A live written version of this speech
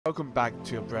Welcome back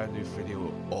to a brand new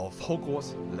video of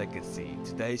Hogwarts Legacy.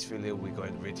 Today's video we're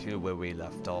going to review where we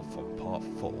left off from part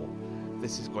 4.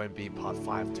 This is going to be part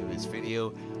 5 to this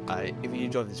video. If you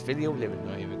enjoyed this video, let me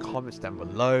know in the comments down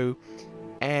below.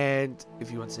 And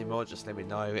if you want to see more, just let me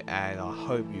know. And I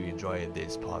hope you enjoyed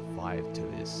this part 5 to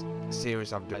this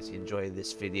series I'm doing. Enjoy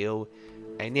this video.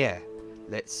 And yeah,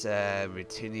 let's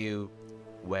continue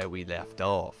where we left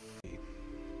off.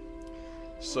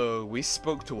 So we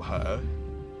spoke to her.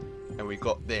 And we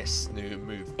got this new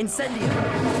move.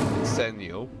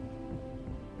 Incendio.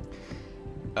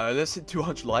 Let's hit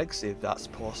 200 likes if that's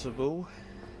possible.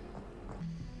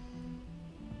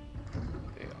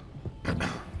 Yeah.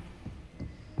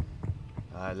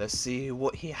 Let's see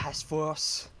what he has for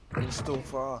us, in store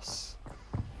for us.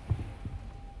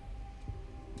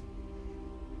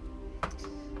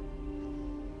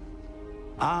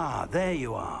 Ah, there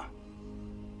you are.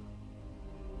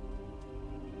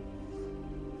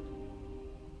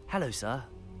 Hello, sir.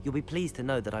 You'll be pleased to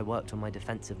know that I worked on my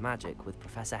defensive magic with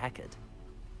Professor Heckard.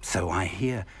 So I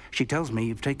hear. She tells me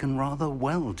you've taken rather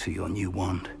well to your new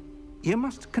wand. You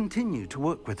must continue to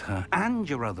work with her and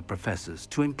your other professors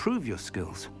to improve your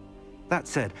skills. That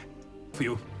said, For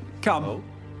you. Come. Oh.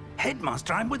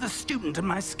 Headmaster, I'm with a student and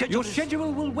my schedule Your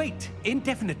schedule will wait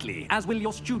indefinitely, as will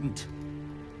your student.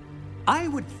 I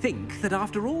would think that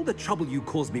after all the trouble you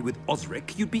caused me with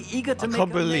Osric, you'd be eager to I make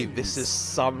can't believe amends. this is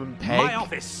Summon Peg. My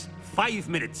office. 5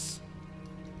 minutes.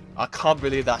 I can't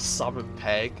believe that's Summon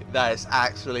Peg. That is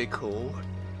actually cool.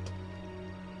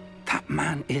 That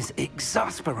man is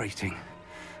exasperating.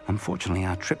 Unfortunately,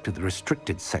 our trip to the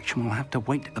restricted section will have to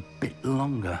wait a bit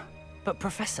longer. But,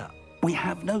 Professor... We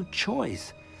have no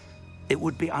choice. It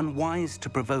would be unwise to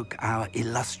provoke our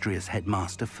illustrious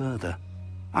headmaster further.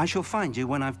 I shall find you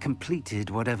when I've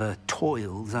completed whatever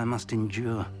toils I must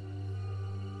endure.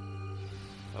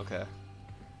 Okay.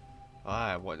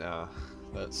 Alright, what now?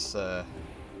 Let's,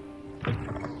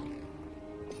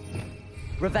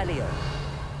 Revelio.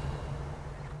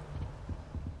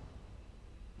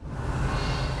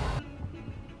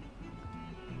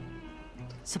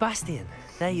 Sebastian,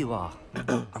 there you are.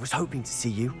 I was hoping to see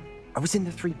you. I was in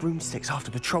the Three Broomsticks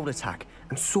after the troll attack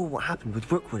and saw what happened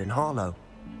with Rookwood and Harlow.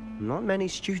 Not many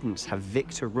students have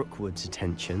Victor Rookwood's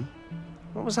attention.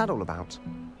 What was that all about?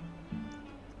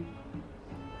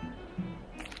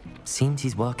 Seems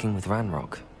he's working with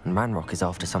Ranrock, and Ranrock is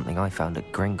after something I found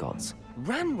at Gringotts.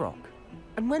 Ranrock?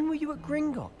 And when were you at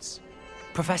Gringotts?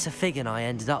 Professor Fig and I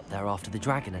ended up there after the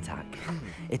dragon attack.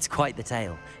 It's quite the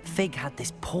tale. Fig had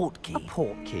this portkey. A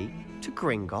portkey? To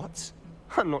Gringotts?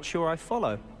 I'm not sure I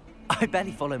follow. I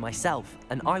barely follow myself,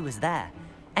 and I was there.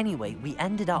 Anyway, we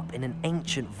ended up in an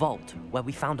ancient vault where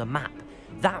we found a map.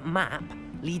 That map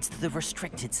leads to the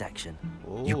restricted section.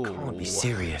 ooh. You can't be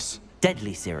serious.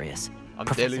 Deadly serious. I'm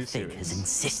Professor deadly Fig has serious.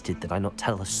 insisted that I not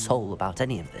tell a soul about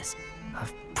any of this.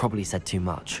 I've probably said too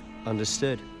much.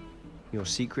 Understood. Your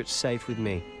secret's safe with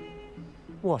me.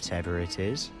 Whatever it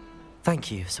is.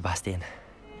 Thank you, Sebastian.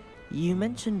 You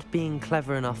mentioned being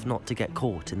clever enough not to get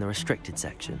caught in the restricted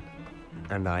section.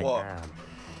 And I What? am.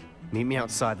 Meet me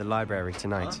outside the library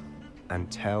tonight. Huh?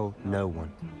 And tell no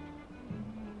one.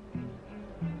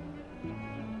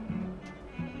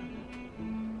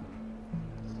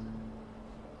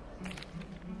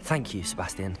 Thank you,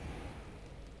 Sebastian.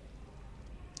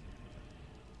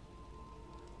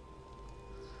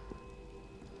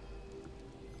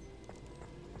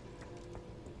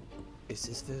 Is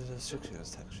this the restriction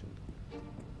section?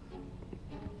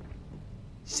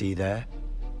 See there?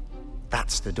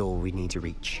 That's the door we need to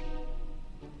reach.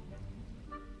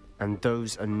 And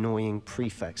those annoying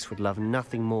prefects would love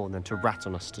nothing more than to rat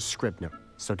on us to Scribner,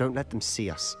 so don't let them see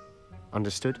us.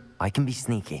 Understood? I can be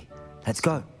sneaky. Let's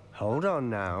go. Hold on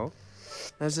now.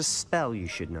 There's a spell you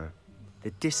should know.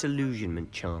 The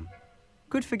Disillusionment Charm.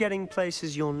 Good for getting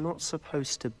places you're not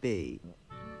supposed to be.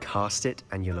 Cast it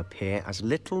and you'll appear as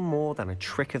little more than a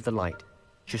trick of the light,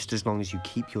 just as long as you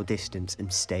keep your distance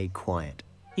and stay quiet.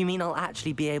 You mean I'll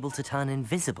actually be able to turn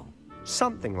invisible?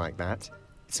 Something like that.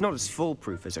 It's not as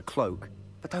foolproof as a cloak,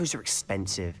 but those are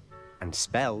expensive. And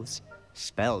spells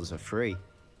are free.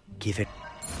 Give it...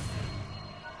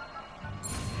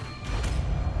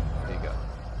 There you go.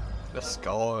 Let's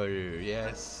go.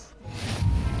 Yes.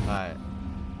 Alright.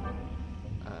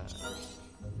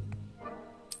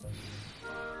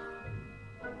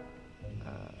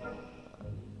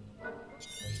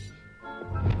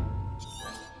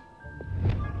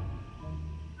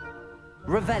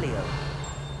 Revelio.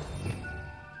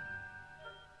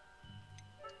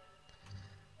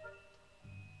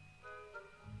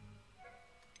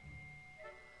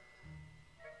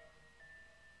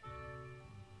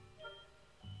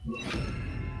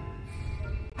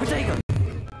 Protego!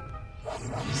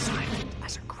 Silent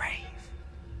as a grave.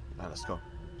 Now let's go.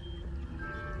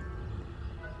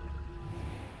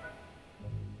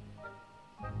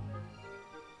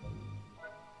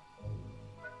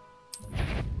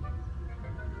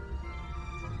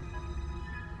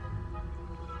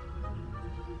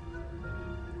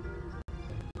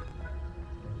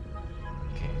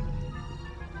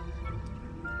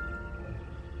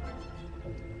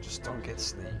 Just don't get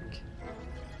snake.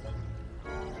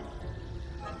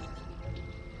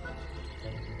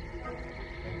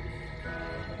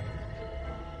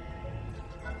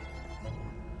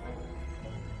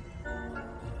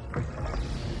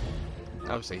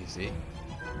 That was easy.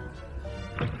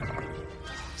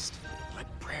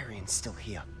 Librarian's still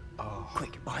here. Oh,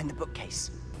 Quick, behind the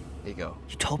bookcase. here you go.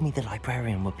 You told me the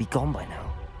librarian would be gone by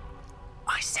now.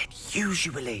 I said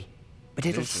usually, but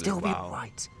it'll Usually, still wow. be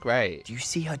right. Great. Do you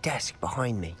see her desk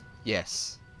behind me?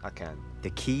 Yes, I can. The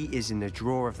key is in the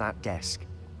drawer of that desk.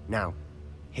 Now,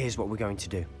 here's what we're going to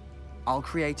do. I'll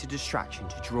create a distraction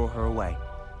to draw her away.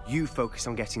 You focus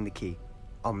on getting the key.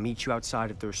 I'll meet you outside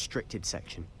of the restricted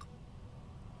section.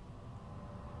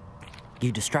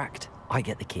 You distract, I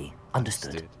get the key.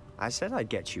 Understood. Dude. I said I'd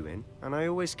get you in, and I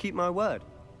always keep my word.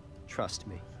 Trust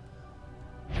me.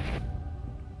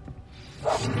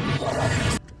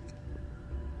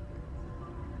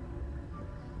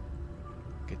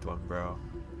 Good one, bro.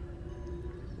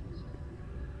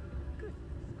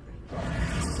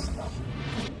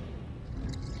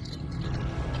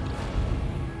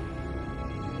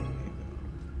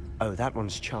 Oh, that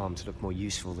one's charmed to look more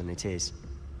useful than it is.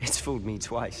 It's fooled me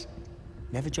twice.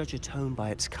 Never judge a tome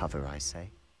by its cover, I say.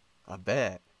 I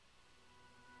bet.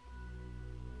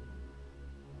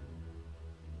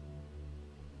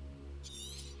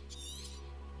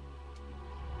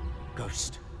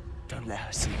 Ghost, don't let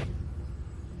her see you.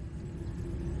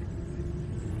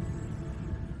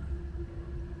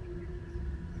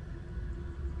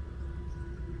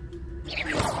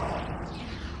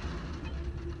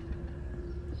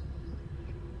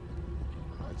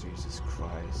 Oh, Jesus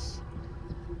Christ.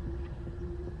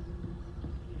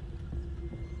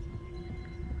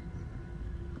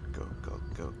 Go, go,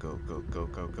 go, go, go, go,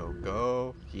 go, go,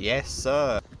 go. Yes,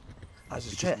 sir. As a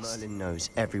Because chest. Merlin knows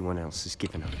everyone else has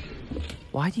given up.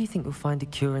 Why do you think we'll find a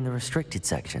cure in the restricted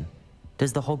section?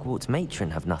 Does the Hogwarts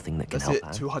matron have nothing that can That's help it.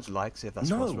 her? 200 likes if that's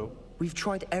No, possible. we've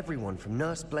tried everyone from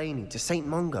Nurse Blaney to St.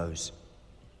 Mungo's.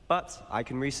 But I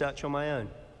can research on my own.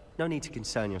 No need to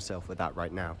concern yourself with that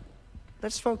right now.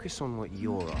 Let's focus on what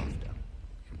you're after.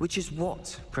 Which is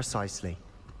what, precisely?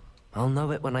 I'll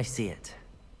know it when I see it.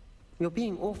 You're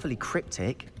being awfully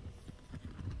cryptic.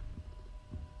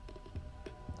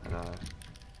 I know.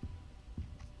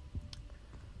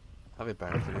 I have a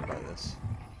bad feeling about this.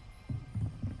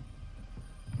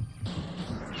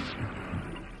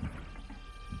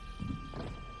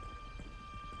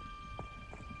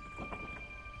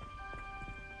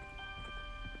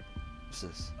 What's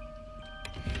this?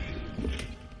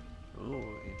 Oh,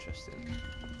 interesting.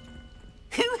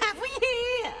 Who have we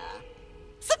here?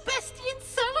 Sebastian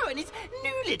Solo and his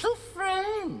new little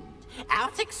friend.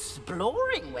 Out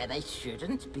exploring where they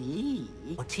shouldn't be.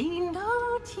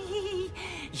 Naughty,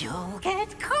 you'll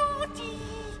get caughty.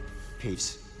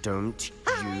 Peace, don't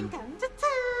I'm you... going to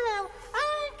tell,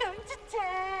 I'm going to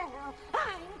tell,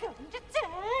 I'm going to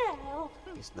tell.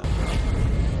 He's not.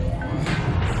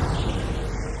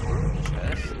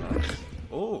 Chest, nice.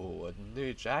 Oh, a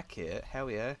new jacket.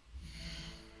 Hell yeah.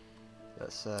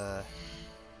 Let's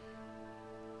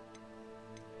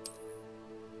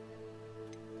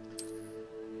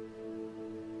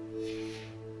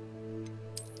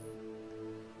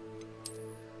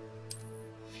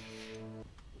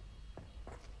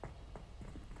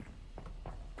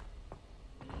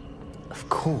Of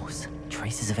course,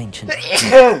 traces of ancient...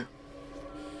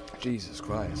 Jesus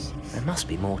Christ. There must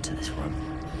be more to this room.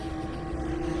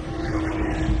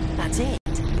 That's it!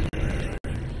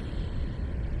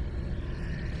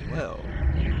 Well.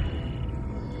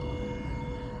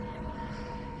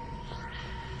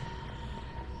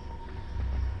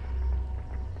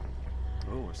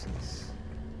 Oh, what's this?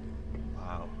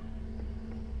 Wow.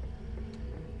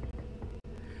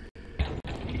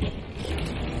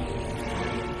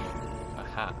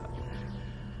 Aha.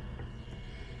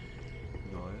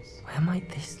 Noise. Where might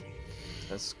this lead?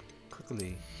 Let's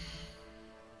quickly.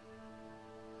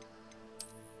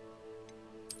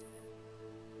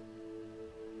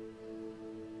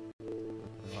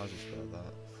 I'll just wear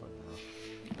that for now.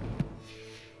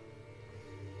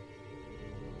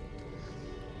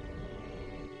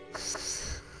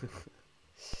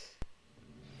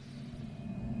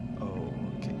 Oh,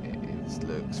 okay. This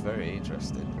looks very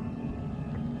interesting.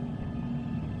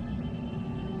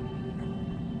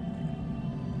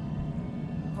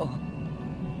 Oh.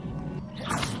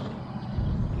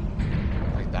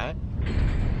 Like that?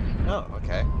 Oh,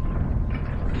 okay.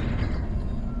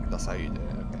 That's how you do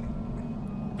it, okay.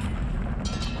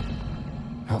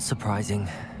 Not surprising.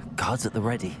 Guards at the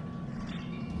ready.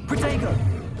 Protego!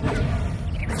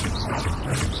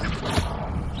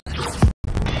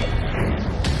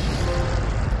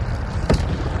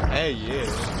 Hey, yeah.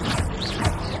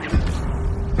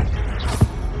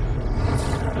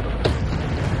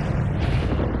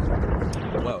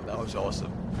 Wow, that was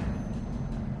awesome.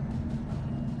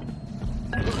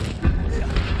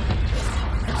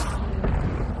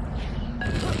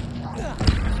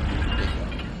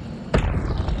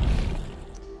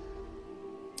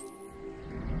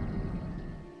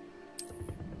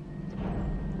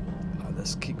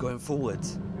 Let's keep going forward.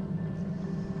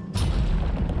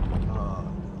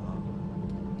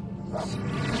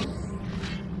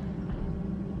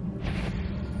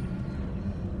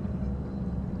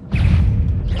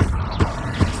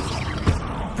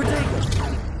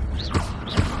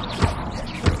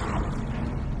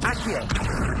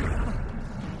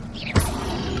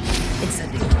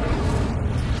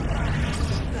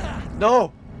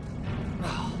 No!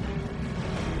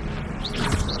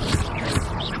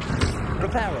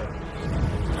 Reparo.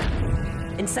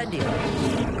 Incendio.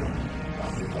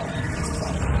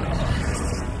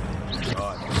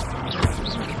 God.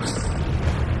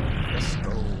 Let's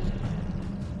go.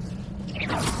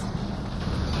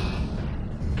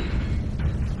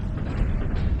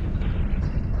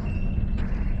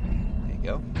 There you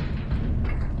go.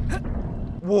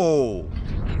 Whoa!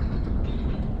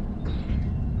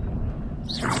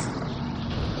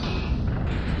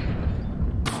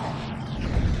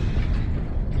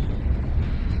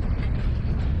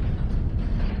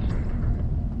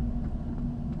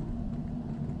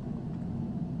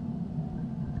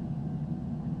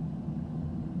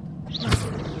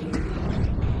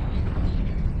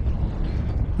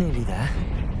 Nearly there.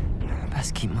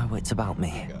 Best keep my wits about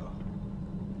me. Go.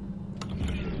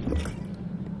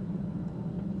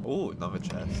 Oh, another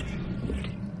chest.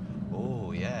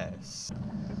 Oh, yes.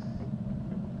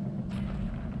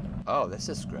 Oh, this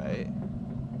is great.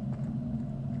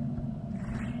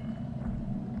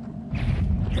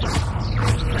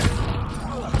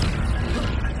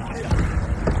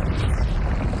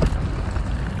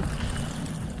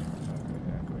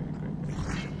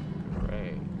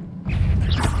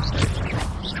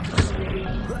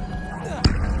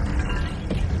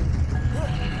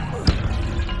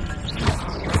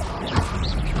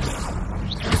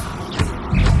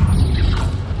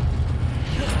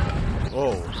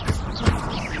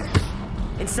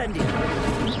 Incendio.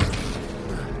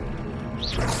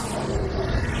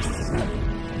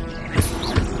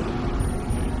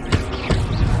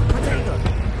 Protego.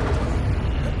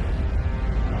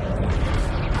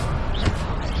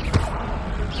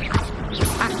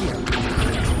 Accio.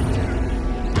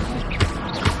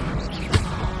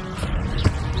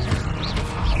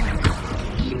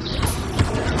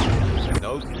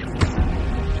 Nope.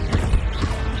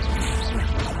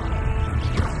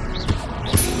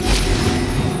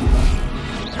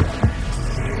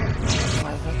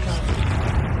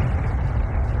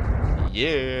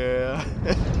 Yeah.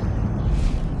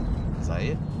 Is that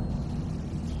it?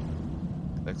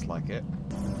 Looks like it.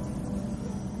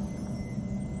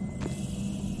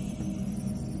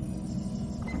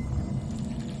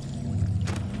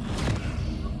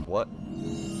 What?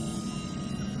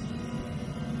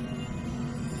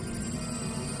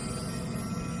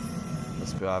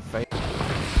 Let's put our face.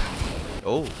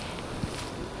 Oh.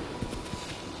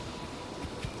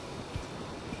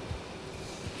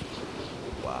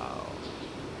 Wow.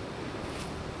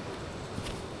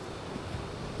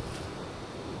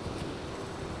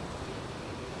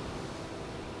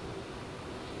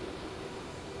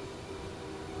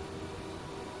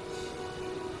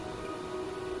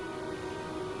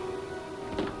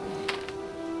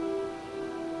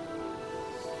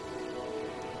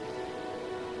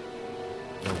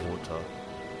 No water.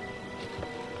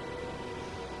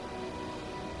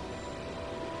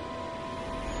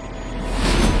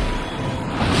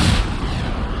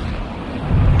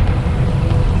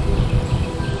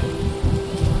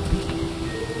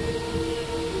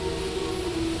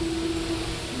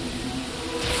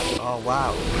 Oh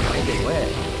wow, made it wet.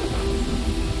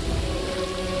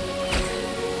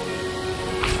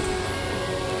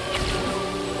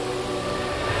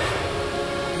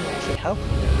 Actually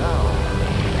helping me now.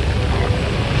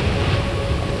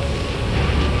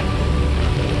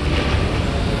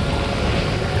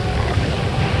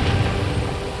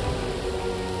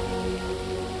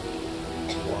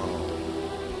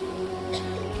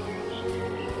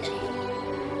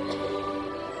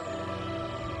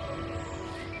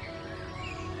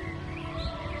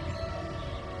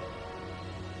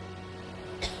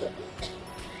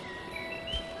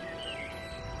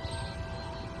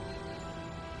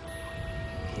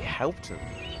 He helped him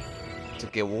to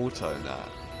get water in that.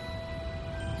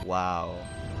 Wow.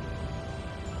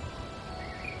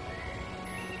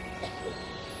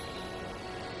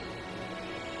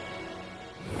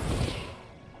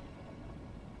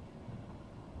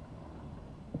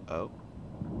 Oh.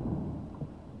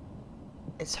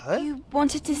 It's her? You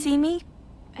wanted to see me?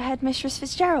 Headmistress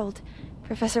Fitzgerald,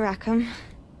 Professor Rackham.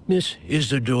 Miss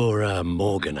Isadora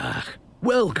Morganach,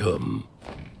 welcome.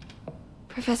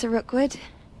 Professor Rookwood,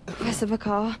 Professor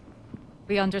Bakar.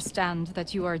 We understand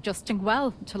that you are adjusting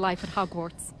well to life at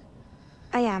Hogwarts.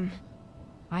 I am.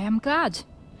 I am glad.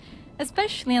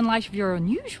 Especially in light of your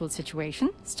unusual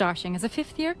situation, starting as a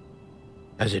 5th year.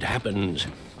 As it happens,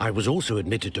 I was also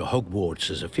admitted to Hogwarts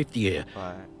as a 5th year.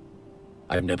 Right.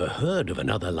 I've never heard of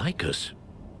another like us.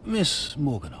 Miss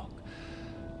Morganach,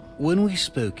 when we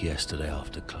spoke yesterday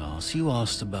after class, you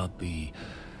asked about the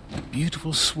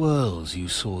beautiful swirls you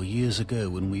saw years ago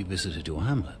when we visited your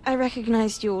hamlet. I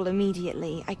recognized you all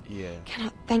immediately. I Yeah.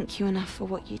 cannot thank you enough for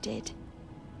what you did.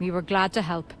 We were glad to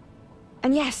help.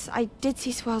 And yes, I did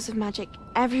see swirls of magic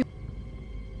everywhere.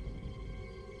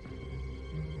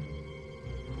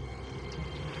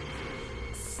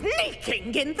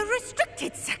 Sneaking in the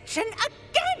restricted section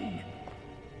again!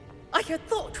 I had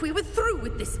thought we were through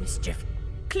with this mischief.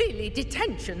 Clearly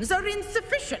detentions are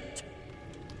insufficient.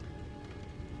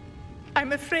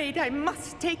 I'm afraid I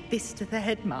must take this to the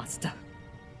headmaster.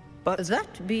 But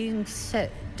that being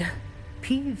said,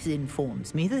 Peeves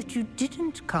informs me that you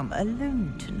didn't come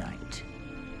alone tonight.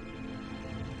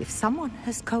 If someone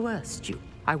has coerced you,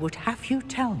 I would have you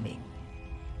tell me.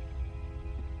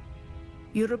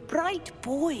 You're a bright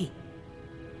boy.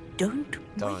 Don't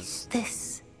waste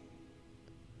this.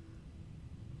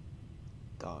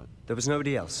 Darn. There was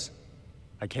nobody else.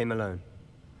 I came alone.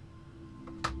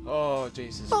 Oh,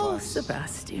 Jesus Oh, Christ.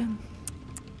 Sebastian.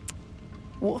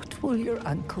 What will your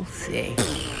uncle say?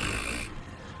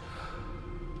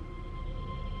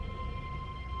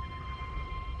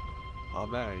 Oh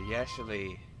man, he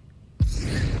actually...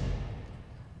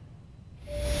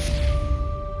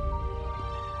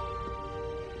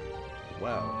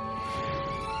 Wow.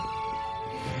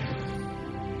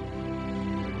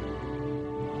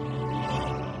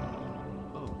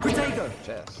 Oh, Protego!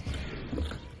 chest.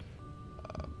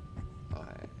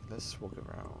 Alright, let's walk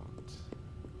around.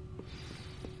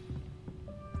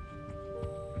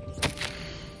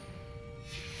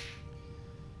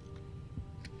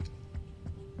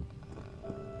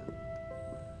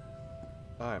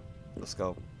 Alright, let's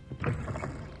go. Wait.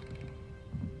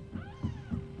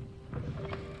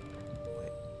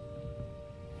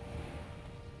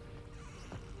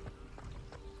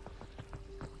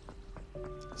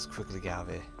 Let's quickly get out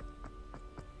of here.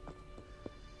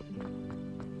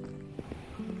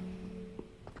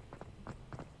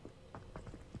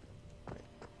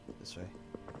 Wait, this way.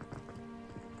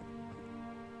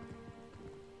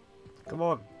 Come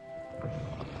on.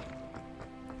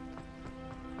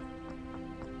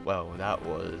 Well, that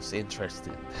was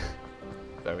interesting.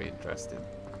 Very interesting.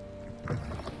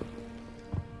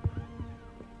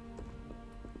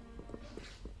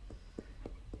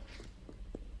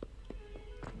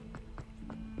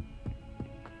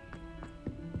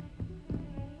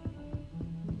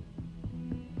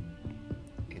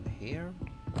 In here?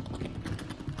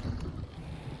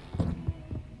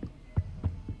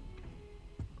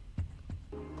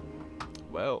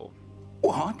 Well.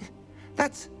 What?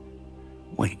 That's...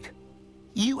 Wait.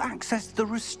 You accessed the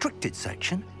restricted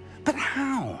section? But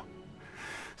how?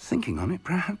 Thinking on it,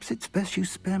 perhaps it's best you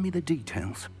spare me the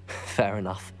details. Fair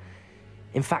enough.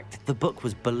 In fact, the book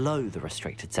was below the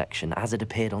restricted section as it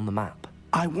appeared on the map.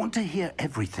 I want to hear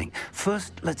everything.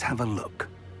 First, let's have a look.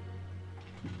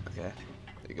 Okay,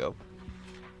 there you go.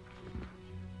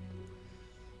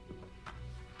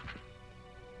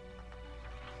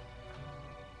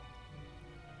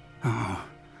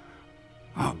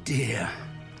 Oh dear.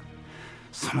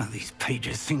 Some of these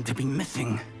pages seem to be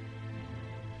missing.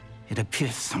 It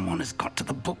appears someone has got to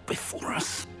the book before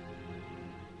us.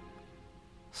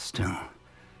 Still,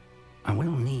 I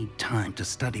will need time to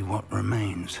study what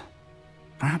remains.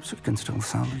 Perhaps we can still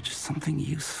salvage something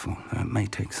useful, though it may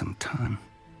take some time.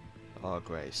 Oh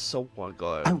great, someone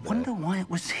got I over there. wonder why it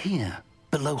was here,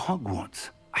 below Hogwarts.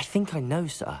 I think I know,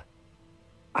 sir.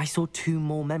 I saw 2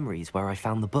 more memories where I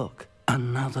found the book.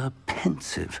 Another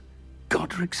pensive,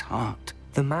 Godric's heart.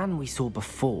 The man we saw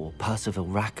before, Percival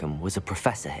Rackham, was a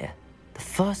professor here. The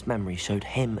first memory showed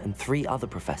him and 3 other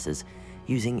professors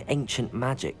using ancient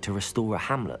magic to restore a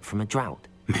hamlet from a drought.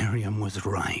 Miriam was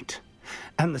right.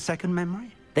 And the second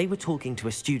memory? They were talking to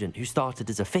a student who started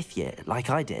as a 5th year, like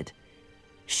I did.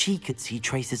 She could see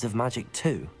traces of magic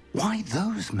too. Why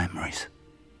those memories?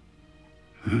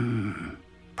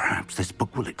 Perhaps this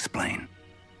book will explain.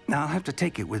 Now I'll have to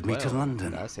take it with me to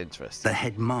London. That's interesting. The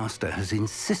headmaster has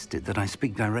insisted that I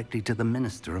speak directly to the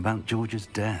minister about George's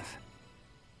death.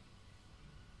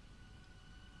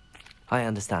 I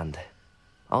understand.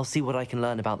 I'll see what I can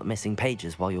learn about the missing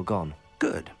pages while you're gone.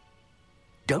 Good.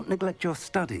 Don't neglect your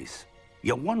studies.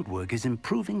 Your wand work is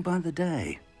improving by the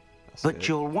day. But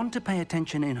you'll want to pay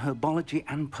attention in herbology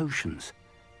and potions.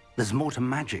 There's more to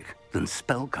magic than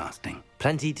spellcasting.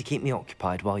 Plenty to keep me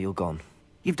occupied while you're gone.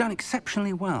 You've done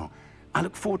exceptionally well. I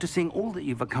look forward to seeing all that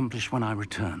you've accomplished when I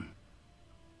return.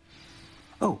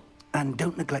 Oh, and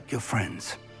don't neglect your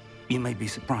friends. You may be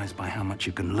surprised by how much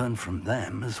you can learn from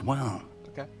them as well.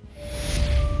 Okay.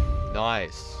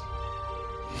 Nice.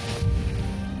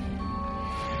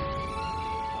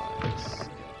 Nice.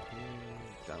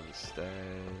 Down the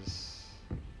stairs.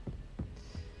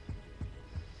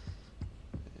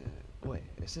 Wait,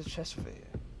 is there a chest over here?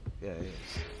 Yeah, it is.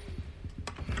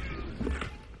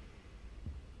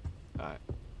 Alright.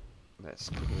 Let's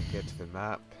quickly get to the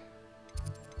map.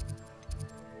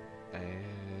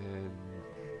 And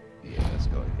yeah, let's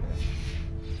go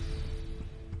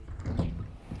here.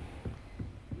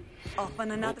 Off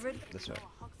on another That's right.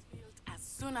 as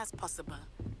soon as possible.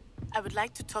 I would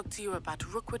like to talk to you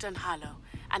about Rookwood and Harlow,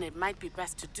 and it might be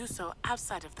best to do so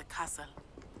outside of the castle.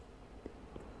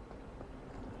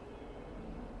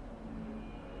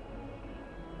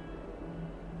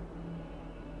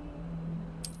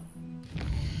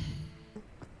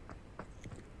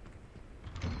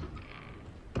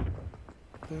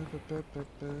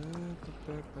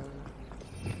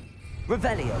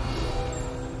 Revelio.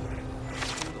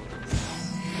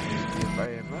 Thank you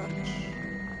very much.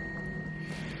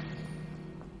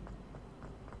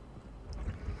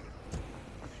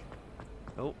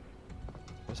 Oh,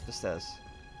 what's the stairs?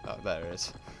 Oh, there it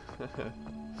is.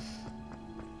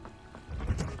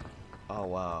 Oh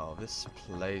wow, this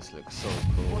place looks so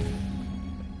cool.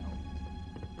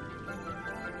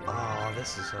 Oh,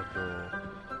 this is so cool.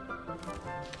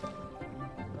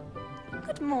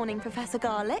 Good morning, Professor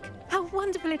Garlick. How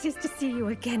wonderful it is to see you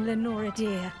again, Lenora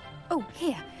dear. Oh,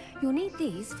 here. You'll need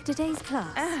these for today's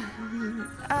class.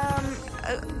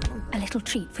 A little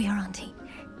treat for your auntie.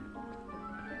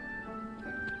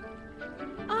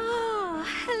 Ah,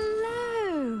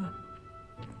 hello.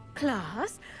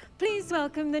 Class, please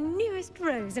welcome the newest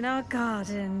rose in our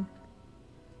garden.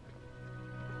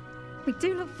 We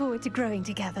do look forward to growing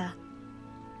together.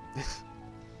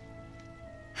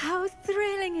 How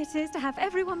thrilling it is to have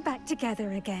everyone back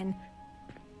together again.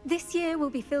 This year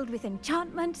will be filled with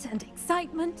enchantment and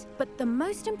excitement, but the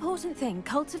most important thing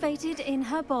cultivated in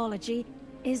herbology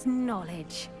is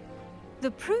knowledge.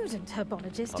 The prudent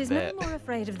herbologist is no more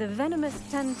afraid of the venomous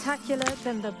tentacula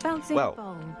than the bouncing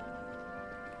bulb.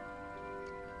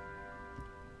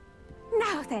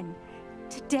 Now then,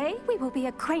 today we will be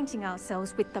acquainting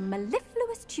ourselves with the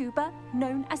mellifluous tuber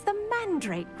known as the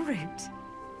mandrake root.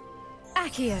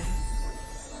 Accio.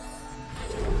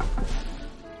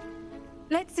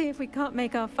 Let's see if we can't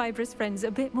make our fibrous friends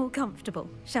a bit more comfortable,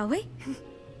 shall we?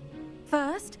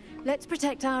 First, let's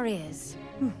protect our ears.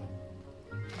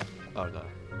 Oh no.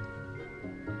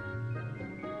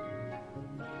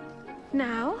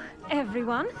 Now,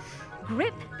 everyone,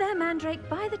 grip their mandrake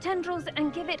by the tendrils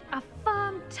and give it a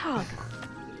firm tug.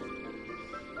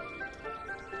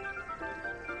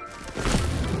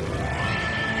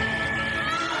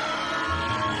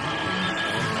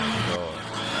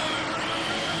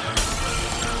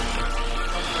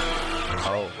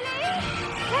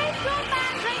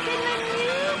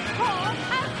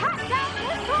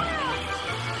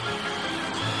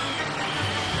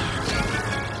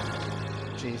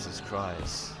 Jesus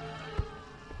Christ.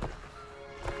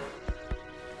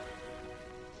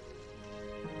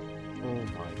 Oh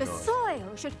my God. The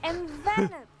soil should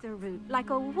envelop the root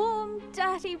like a warm,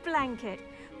 dirty blanket,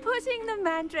 putting the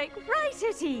mandrake right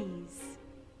at ease.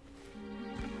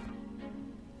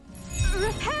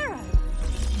 Reparo!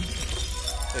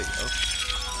 There you go.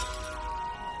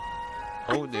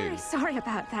 I'm very sorry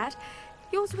about that.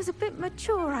 Yours was a bit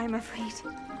mature, I'm afraid.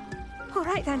 All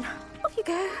right then, off you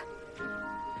go.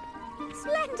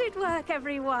 Splendid work,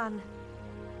 everyone.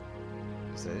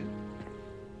 Is it?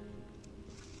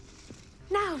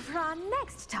 Now for our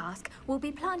next task, we'll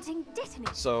be planting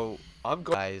dittany. So, I'm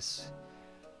guys,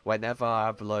 whenever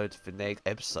I upload the next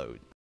episode,